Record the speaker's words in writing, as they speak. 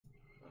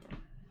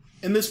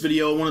In this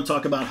video, I want to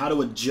talk about how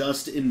to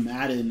adjust in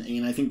Madden,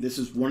 and I think this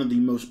is one of the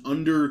most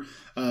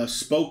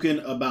spoken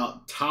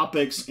about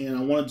topics, and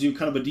I want to do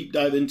kind of a deep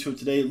dive into it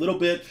today a little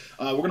bit.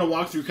 We're going to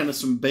walk through kind of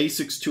some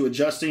basics to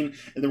adjusting,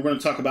 and then we're going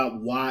to talk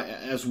about why,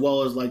 as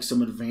well as like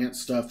some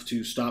advanced stuff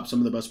to stop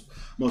some of the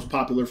most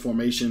popular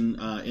formation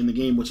in the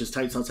game, which is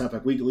tight slots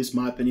halfback weak, at least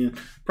in my opinion,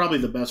 probably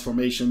the best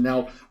formation.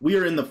 Now, we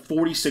are in the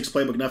 46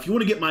 playbook. Now, if you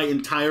want to get my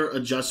entire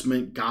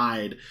adjustment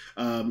guide,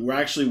 we're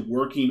actually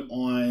working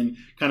on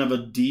kind of a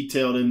detailed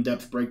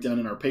in-depth breakdown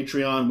in our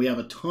Patreon. We have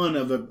a ton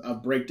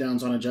of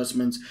breakdowns on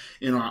adjustments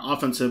in our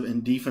offensive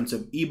and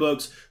defensive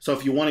ebooks. So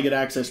if you want to get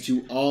access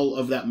to all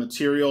of that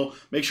material,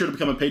 make sure to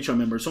become a Patreon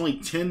member. It's only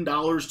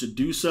 $10 to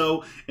do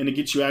so, and it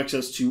gets you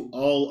access to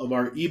all of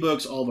our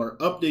ebooks, all of our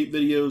update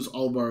videos,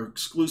 all of our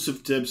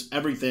exclusive tips,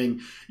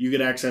 everything you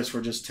get access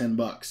for just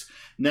 $10.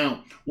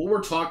 Now, what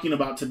we're talking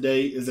about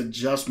today is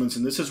adjustments,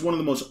 and this is one of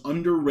the most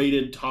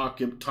underrated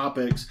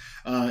topics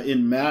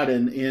in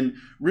Madden. And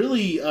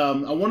really,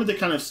 I wanted to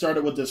kind of start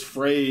it with this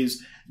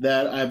phrase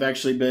that I've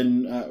actually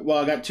been,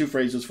 I got two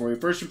phrases for you.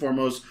 First and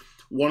foremost,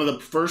 one of the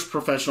first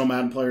professional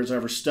Madden players I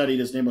ever studied,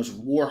 his name was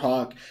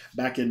Warhawk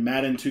back in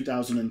Madden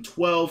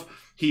 2012.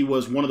 He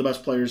was one of the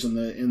best players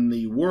in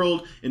the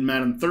world. In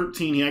Madden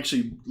 13, he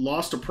actually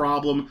lost a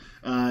problem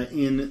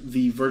in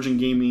the Virgin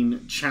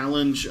Gaming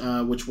Challenge,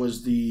 which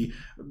was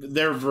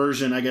their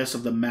version, I guess,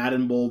 of the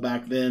Madden Bowl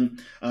back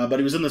then. But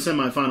he was in the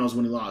semifinals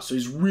when he lost. So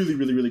he's really,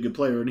 really, really good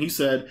player. And he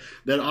said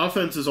that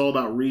offense is all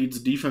about reads,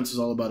 defense is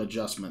all about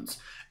adjustments.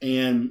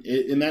 And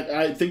that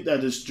I think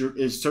that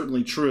is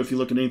certainly true. If you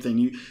look at anything,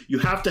 you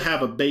have to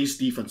have a base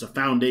defense, a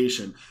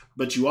foundation,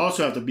 but you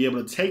also have to be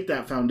able to take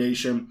that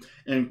foundation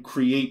and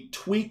create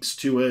tweaks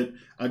to it,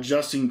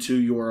 adjusting to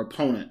your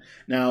opponent.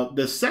 Now,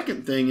 the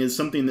second thing is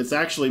something that's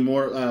actually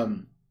more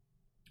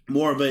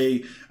of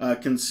a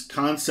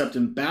concept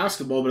in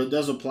basketball, but it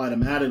does apply to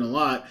Madden a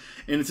lot.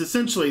 And it's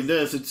essentially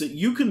this: it's that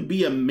you can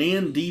be a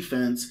man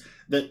defense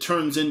that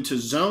turns into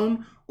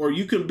zone, or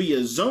you can be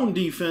a zone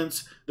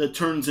defense that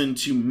turns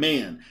into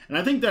man. And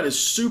I think that is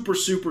super,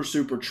 super,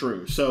 super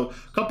true. So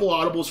a couple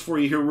audibles for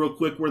you here real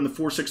quick. We're in the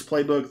 4-6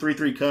 playbook,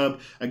 3-3 Cub.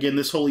 Again,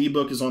 this whole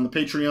ebook is on the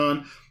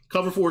Patreon.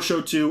 Cover 4,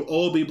 Show 2,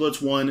 OLB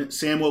Blitz 1,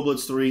 Samuel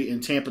Blitz 3,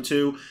 and Tampa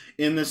 2.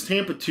 In this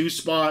Tampa 2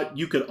 spot,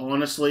 you could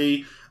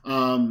honestly,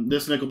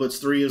 this Nickel Blitz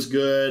 3 is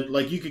good.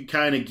 Like, you could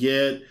kind of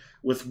get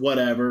with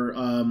whatever.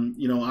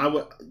 I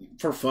would,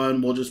 for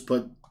fun, we'll just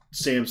put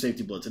Sam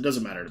Safety Blitz. It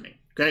doesn't matter to me.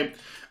 Okay,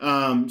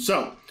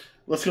 so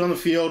let's get on the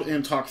field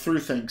and talk through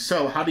things.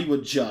 So how do you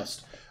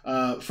adjust?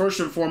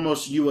 First and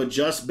foremost, you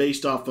adjust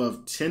based off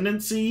of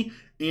tendency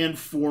and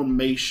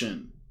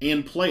formation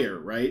and player,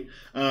 right?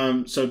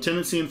 So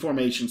tendency and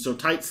formation. So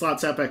tight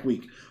slots, halfback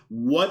weak.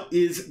 What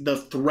is the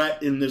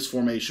threat in this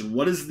formation?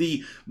 What is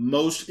the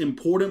most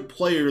important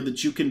player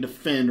that you can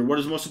defend, or what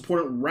is the most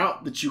important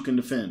route that you can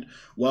defend?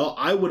 Well,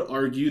 I would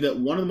argue that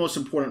one of the most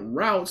important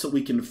routes that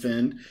we can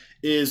defend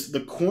is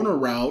the corner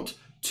route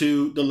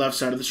to the left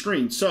side of the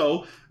screen.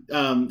 So,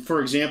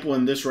 for example,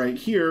 in this right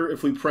here,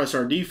 if we press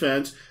our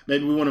defense,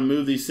 maybe we want to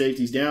move these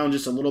safeties down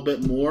just a little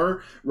bit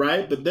more,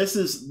 right? But this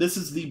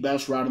is the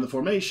best route in the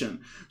formation.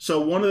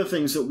 So one of the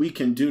things that we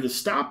can do to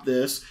stop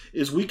this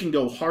is we can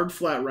go hard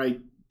flat right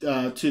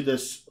to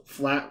this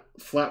flat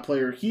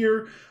player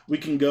here. We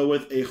can go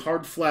with a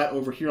hard flat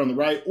over here on the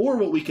right, or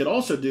what we could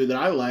also do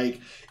that I like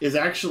is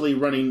actually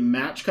running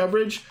match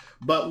coverage.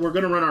 But we're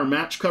going to run our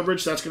match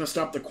coverage. That's going to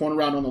stop the corner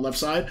route on the left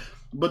side.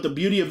 But the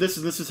beauty of this,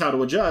 and this is how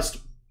to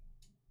adjust,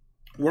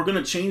 we're going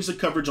to change the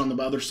coverage on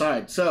the other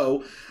side.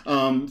 So,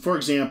 for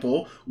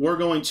example, we're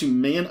going to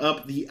man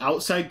up the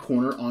outside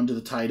corner onto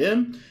the tight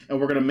end, and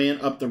we're going to man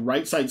up the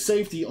right side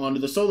safety onto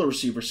the solo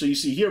receiver. So you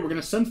see here, we're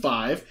going to send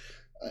 5,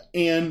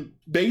 and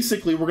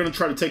basically we're going to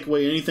try to take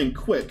away anything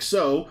quick.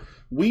 So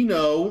we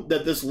know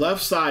that this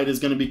left side is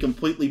going to be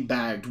completely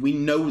bagged. We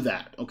know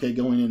that, okay,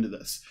 going into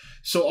this.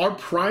 So our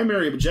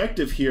primary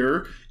objective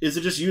here is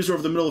to just use her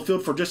over the middle of the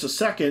field for just a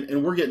second,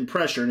 and we're getting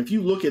pressure. And if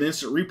you look at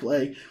instant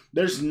replay,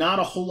 there's not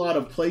a whole lot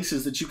of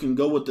places that you can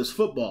go with this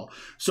football.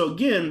 So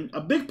again,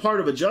 a big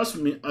part of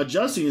adjusting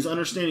is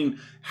understanding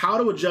how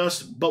to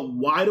adjust, but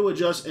why to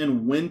adjust,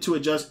 and when to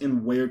adjust,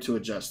 and where to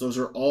adjust. Those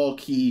are all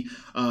key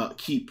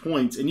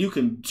points, and you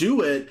can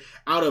do it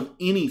out of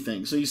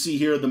anything. So you see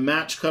here the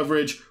match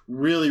coverage,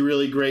 really,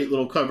 really great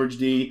little coverage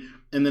D.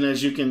 And then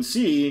as you can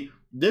see,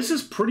 this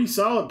is pretty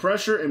solid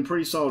pressure and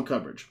pretty solid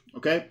coverage,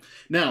 okay?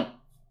 Now,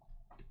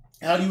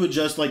 how do you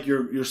adjust like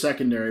your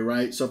secondary,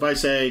 right? So if I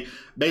say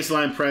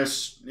baseline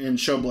press and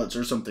show blitz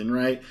or something,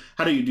 right?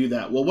 How do you do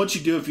that? Well, what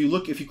you do, if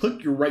you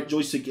click your right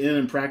joystick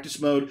in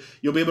practice mode,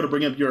 you'll be able to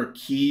bring up your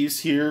keys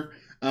here.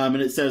 And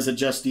it says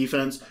adjust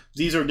defense.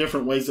 these are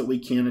different ways that we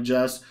can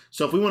adjust.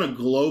 So if we want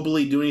to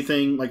globally do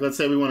anything, like let's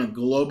say we want to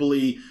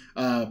globally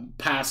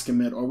pass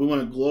commit, or we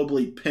want to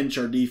globally pinch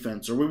our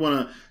defense, or we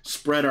want to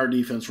spread our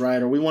defense,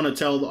 right? Or we want to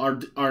tell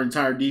our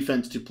entire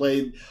defense to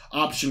play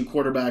option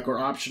quarterback or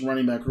option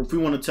running back, or if we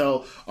want to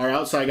tell our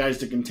outside guys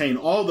to contain,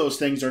 all those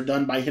things are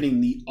done by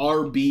hitting the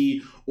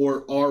RB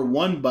or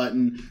R1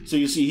 button. So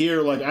you see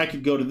here, like I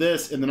could go to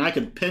this and then I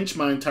could pinch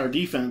my entire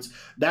defense.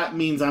 That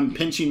means I'm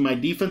pinching my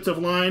defensive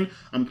line,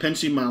 I'm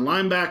pinching my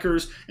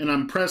linebackers, and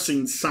I'm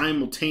pressing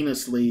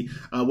simultaneously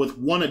with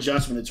one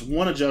adjustment. It's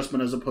one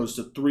adjustment as opposed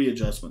to 3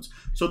 adjustments.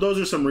 So those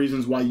are some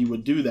reasons why you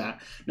would do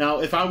that. Now,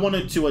 if I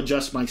wanted to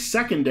adjust my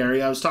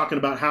secondary, I was talking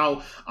about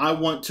how I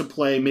want to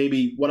play,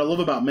 maybe what I love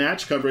about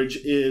match coverage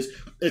is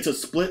it's a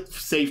split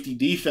safety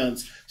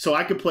defense. So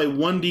I could play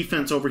one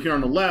defense over here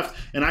on the left,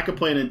 and I could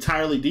play an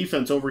entirely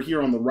defense over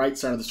here on the right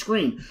side of the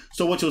screen.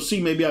 So what you'll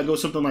see, maybe I go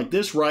something like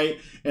this, right?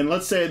 And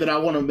let's say that I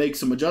want to make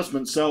some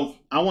adjustments. So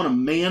I want to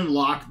man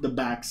lock the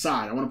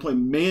backside. I want to play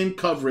man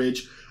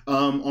coverage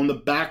on the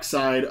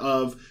backside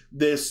of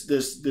this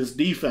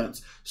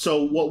defense.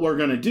 So what we're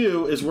going to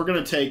do is we're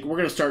going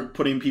to start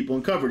putting people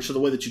in coverage. So the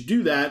way that you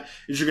do that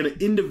is you're going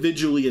to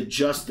individually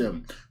adjust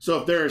them. So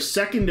if they're a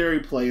secondary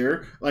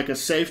player, like a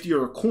safety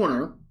or a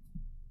corner,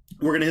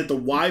 we're going to hit the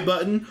Y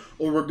button,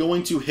 or we're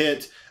going to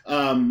hit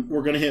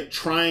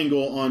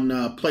triangle on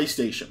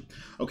PlayStation.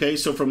 Okay,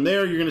 so from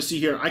there, you're going to see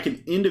here, I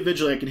can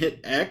hit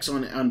X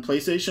on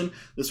PlayStation.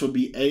 This would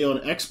be A on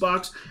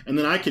Xbox. And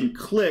then I can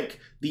click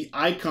the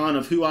icon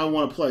of who I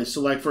want to play. So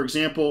like, for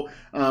example,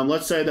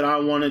 let's say that I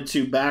wanted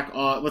to back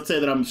off. Let's say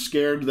that I'm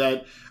scared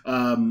that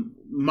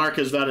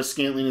Marquez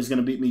Valdes-Scantling is going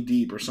to beat me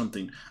deep or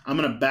something. I'm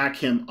going to back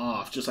him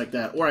off just like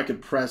that. Or I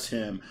could press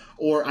him.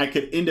 Or I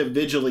could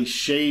individually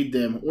shade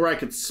them. Or I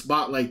could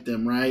spotlight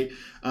them, right?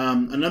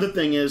 Another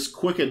thing is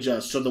quick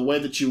adjust. So the way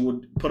that you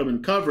would put them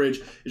in coverage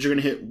is you're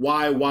going to hit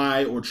Y,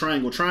 Y, or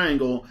triangle,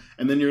 triangle,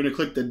 and then you're going to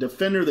click the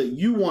defender that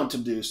you want to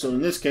do. So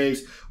in this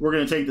case, we're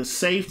going to take the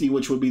safety,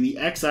 which would be the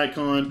X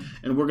icon,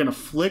 and we're going to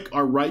flick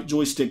our right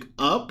joystick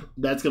up.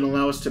 That's going to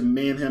allow us to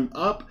man him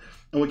up,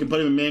 and we can put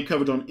him in man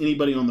coverage on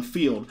anybody on the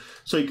field.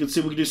 So you can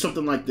see we can do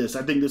something like this.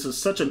 I think this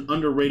is such an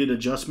underrated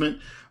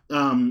adjustment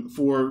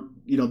for,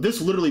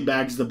 this literally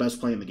bags the best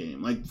play in the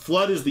game. Like,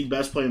 Flood is the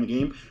best play in the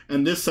game,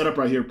 and this setup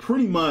right here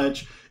pretty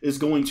much is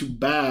going to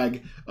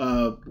bag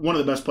one of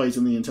the best plays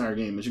in the entire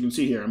game, as you can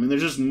see here. I mean,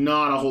 there's just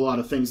not a whole lot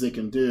of things they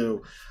can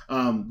do.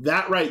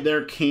 That right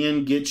there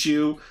can get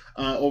you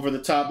over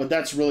the top, but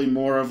that's really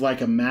more of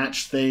like a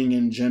match thing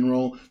in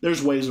general.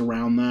 There's ways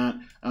around that.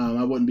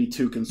 I wouldn't be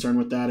too concerned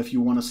with that. If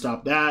you want to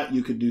stop that,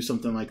 you could do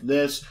something like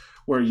this,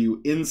 where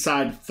you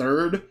inside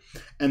third,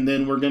 and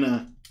then we're going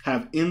to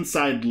have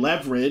inside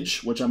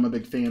leverage, which I'm a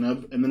big fan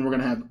of, and then we're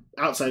going to have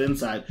outside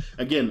inside.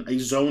 Again, a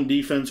zone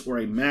defense or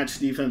a match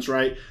defense,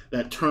 right,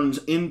 that turns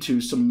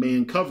into some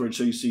man coverage.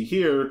 So you see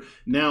here,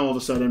 now all of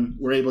a sudden,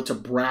 we're able to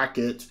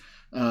bracket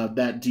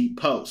that deep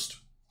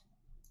post.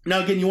 Now,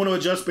 again, you want to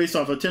adjust based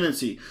off of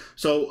tendency.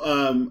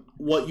 So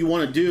what you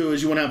want to do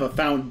is you want to have a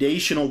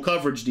foundational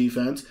coverage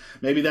defense.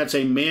 Maybe that's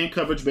a man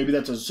coverage. Maybe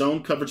that's a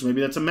zone coverage.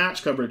 Maybe that's a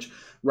match coverage,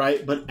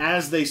 right? But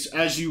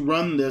as you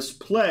run this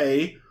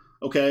play,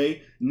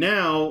 okay,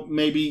 now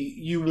maybe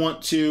you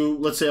want to,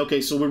 let's say,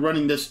 okay, so we're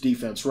running this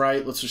defense,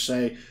 right? Let's just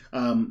say,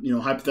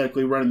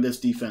 hypothetically running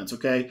this defense,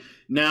 okay?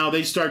 Now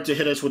they start to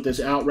hit us with this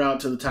out route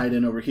to the tight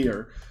end over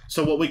here.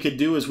 So what we could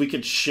do is we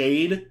could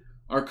shade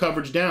our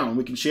coverage down.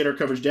 We can shade our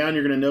coverage down.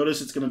 You're going to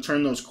notice it's going to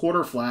turn those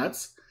quarter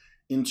flats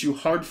into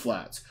hard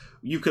flats.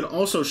 You can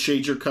also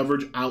shade your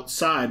coverage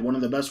outside. One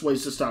of the best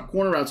ways to stop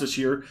corner routes this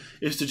year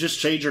is to just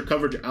shade your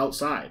coverage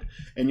outside.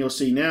 And you'll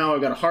see now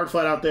I've got a hard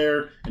flat out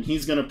there, and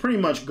he's going to pretty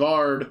much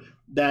guard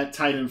that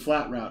tight end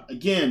flat route.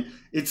 Again,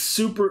 it's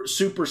super,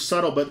 super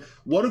subtle, but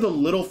what are the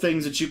little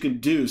things that you can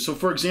do? So,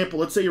 for example,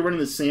 let's say you're running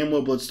the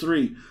Samuel Blitz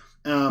 3.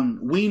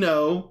 We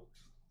know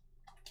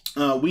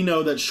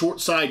that short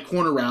side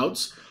corner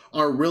routes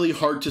are really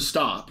hard to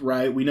stop,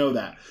 right? We know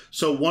that.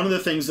 So one of the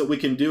things that we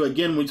can do,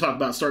 again, when we talk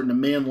about starting to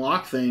man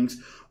lock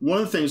things, one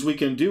of the things we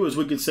can do is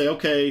we can say,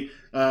 okay,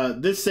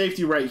 this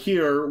safety right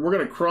here, we're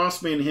going to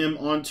cross man him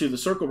onto the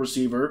circle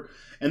receiver,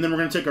 and then we're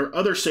going to take our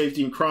other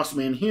safety and cross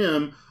man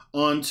him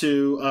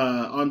onto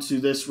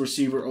this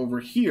receiver over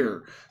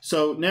here.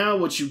 So now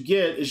what you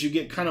get is you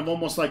get kind of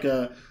almost like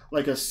a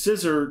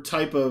scissor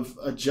type of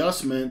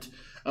adjustment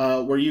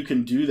where you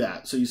can do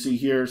that. So you see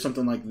here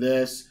something like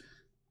this,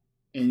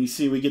 and you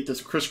see we get this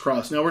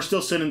crisscross. Now we're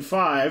still sitting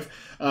 5,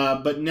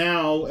 but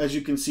now, as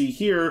you can see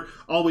here,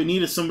 all we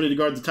need is somebody to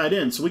guard the tight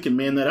end, so we can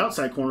man that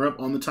outside corner up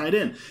on the tight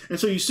end. And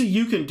so you see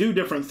you can do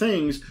different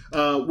things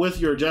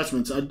with your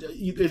adjustments.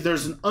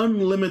 There's an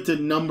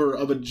unlimited number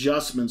of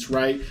adjustments,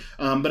 right?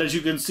 But as you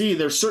can see,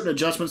 there's certain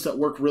adjustments that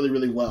work really,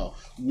 really well.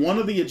 One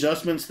of the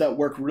adjustments that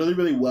work really,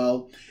 really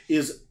well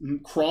is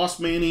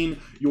cross-manning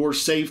your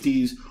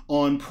safeties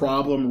on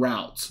problem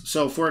routes.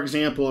 So, for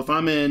example, if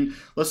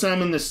let's say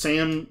I'm in the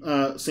Sam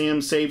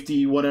Sam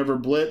safety, whatever,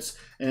 blitz,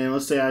 and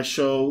let's say I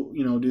show,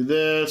 do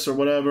this or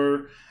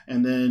whatever,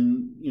 and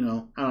then,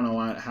 I don't know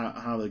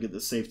how they get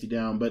the safety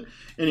down. But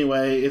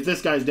anyway, if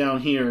this guy's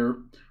down here,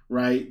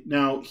 right,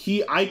 now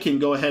I can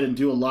go ahead and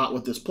do a lot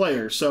with this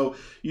player. So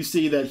you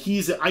see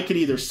that I could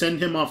either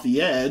send him off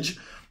the edge,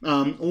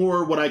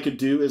 or what I could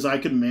do is I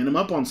could man him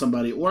up on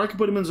somebody, or I could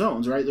put him in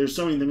zones, right? There's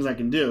so many things I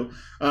can do.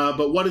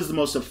 But what is the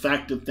most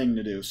effective thing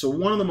to do? So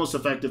one of the most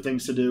effective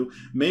things to do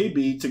may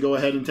be to go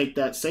ahead and take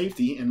that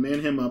safety and man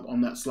him up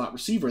on that slot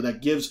receiver.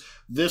 That gives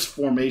this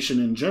formation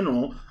in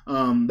general,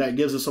 that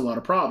gives us a lot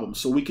of problems.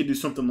 So we could do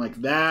something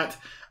like that,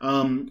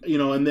 and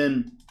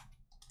then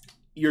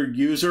your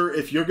user,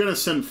 if you're going to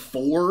send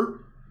 4,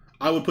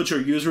 I would put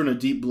your user in a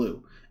deep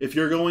blue. If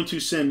you're going to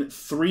send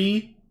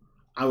 3,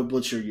 I would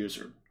blitz your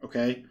user.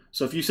 Okay,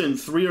 so if you send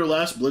 3 or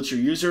less, blitz your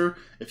user.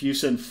 If you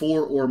send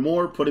 4 or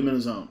more, put him in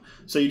a zone.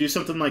 So you do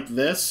something like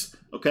this.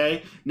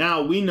 Okay,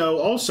 now we know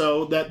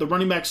also that the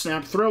running back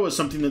snap throw is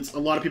something that a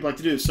lot of people like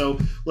to do. So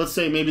let's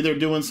say maybe they're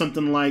doing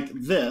something like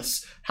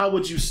this. How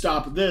would you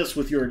stop this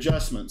with your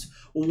adjustments?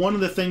 Well, one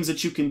of the things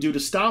that you can do to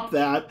stop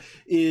that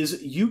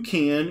is you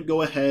can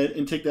go ahead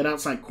and take that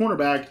outside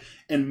cornerback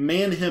and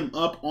man him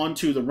up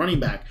onto the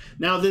running back.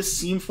 Now this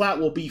seam flat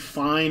will be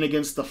fine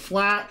against the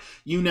flat.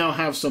 You now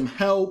have some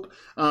help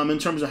in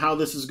terms of how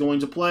this is going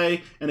to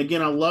play. And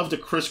again, I love to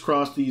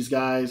crisscross these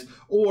guys,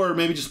 or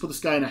maybe just put this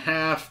guy in a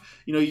half.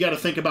 You got to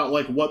think about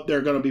like what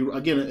they're going to be.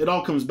 Again, it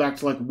all comes back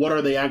to like what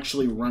are they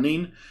actually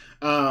running.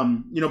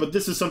 But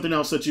this is something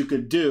else that you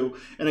could do.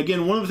 And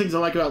again, one of the things I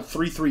like about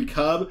 3-3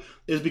 Cub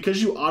is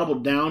because you audible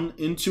down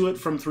into it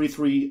from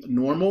 3-3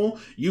 normal,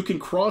 you can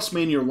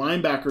cross-man your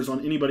linebackers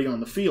on anybody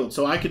on the field.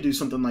 So I could do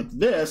something like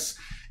this.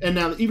 And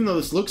now, even though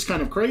this looks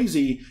kind of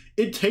crazy,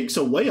 it takes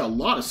away a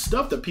lot of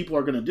stuff that people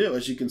are going to do,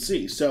 as you can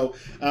see. So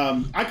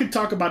I could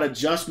talk about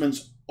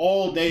adjustments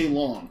all day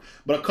long,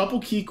 but a couple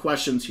key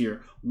questions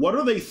here. What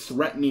are they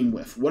threatening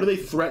with? What are they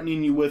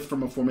threatening you with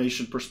from a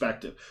formation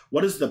perspective?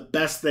 What is the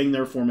best thing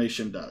their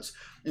formation does?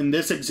 In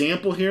this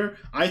example here,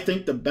 I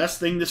think the best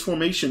thing this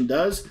formation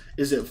does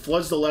is it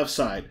floods the left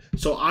side.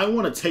 So I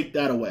want to take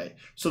that away.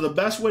 So the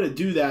best way to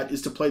do that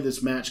is to play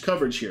this match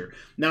coverage here.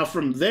 Now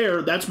from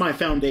there, that's my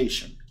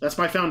foundation. That's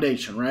my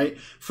foundation, right?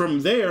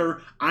 From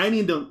there, I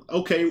need to,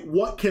 okay,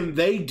 what can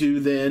they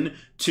do then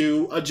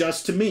to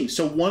adjust to me?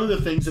 So one of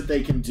the things that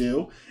they can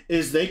do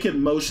is they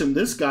can motion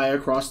this guy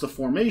across the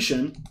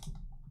formation,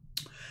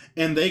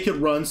 and they could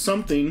run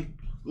something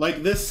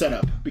like this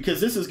setup, because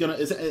this is going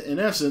to, in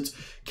essence,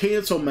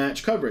 cancel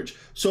match coverage.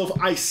 So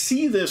if I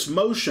see this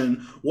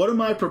motion, what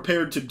am I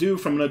prepared to do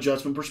from an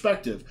adjustment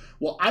perspective?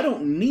 Well, I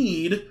don't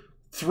need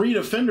 3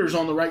 defenders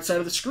on the right side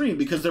of the screen,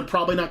 because they're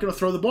probably not going to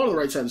throw the ball to the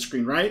right side of the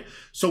screen, right?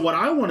 So what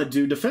I want to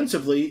do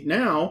defensively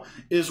now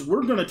is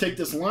we're going to take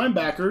this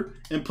linebacker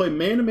and play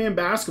man-to-man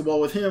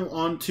basketball with him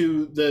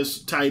onto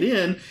this tight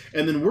end,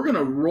 and then we're going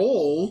to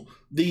roll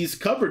these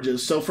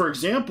coverages. So for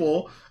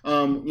example,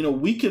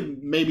 we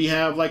could maybe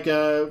have like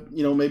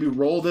maybe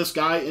roll this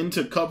guy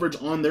into coverage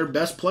on their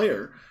best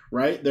player,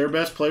 right? Their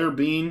best player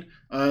being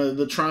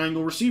the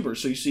triangle receiver.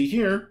 So you see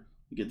here,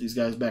 you get these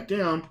guys back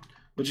down.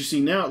 But you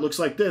see now it looks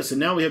like this, and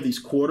now we have these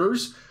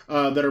quarters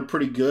that are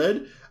pretty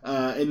good.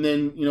 And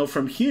then,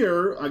 from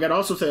here, I got to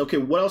also say, okay,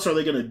 what else are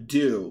they going to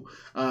do?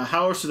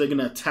 How else are they going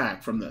to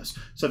attack from this?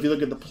 So if you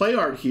look at the play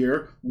art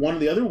here, one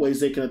of the other ways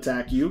they can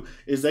attack you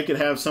is they could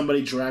have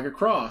somebody drag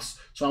across.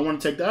 So I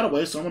want to take that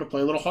away, so I'm going to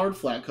play a little hard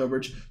flat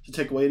coverage to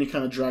take away any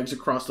kind of drags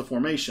across the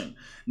formation.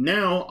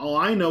 Now, all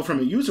I know from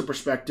a user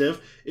perspective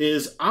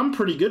is I'm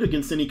pretty good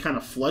against any kind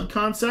of flood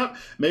concept.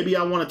 Maybe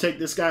I want to take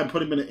this guy and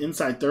put him in an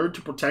inside third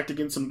to protect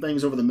against some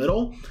things over the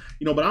middle,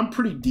 but I'm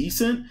pretty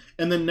decent.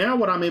 And then now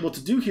what I'm able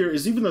to do here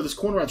is, even though this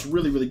corner rout's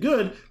really, really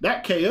good,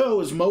 that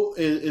KO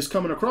is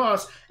coming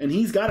across, and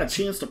he's got a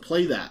chance to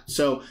play that.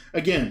 So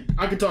again,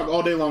 I could talk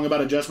all day long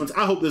about adjustments.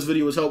 I hope this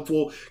video was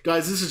helpful.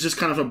 Guys, this is just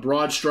kind of a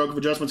broad stroke of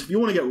adjustments. If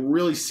you want to get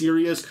really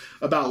serious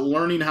about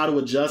learning how to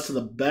adjust to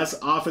the best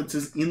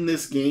offenses in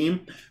this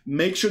game,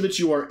 make sure that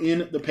you are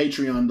in the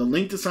Patreon. The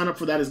link to sign up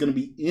for that is going to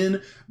be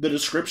in the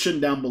description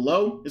down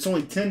below. It's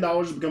only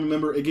 $10 to become a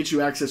member. It gets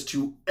you access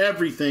to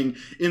everything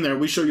in there.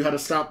 We show you how to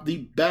stop the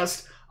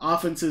best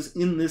offenses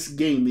in this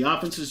game, the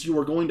offenses you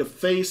are going to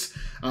face.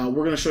 We're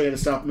going to show you how to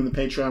stop them in the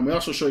Patreon. We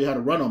also show you how to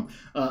run them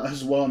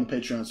as well on the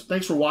Patreon. So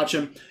thanks for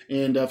watching,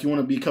 and if you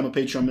want to become a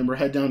Patreon member,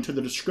 head down to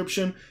the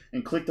description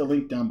and click the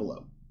link down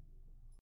below.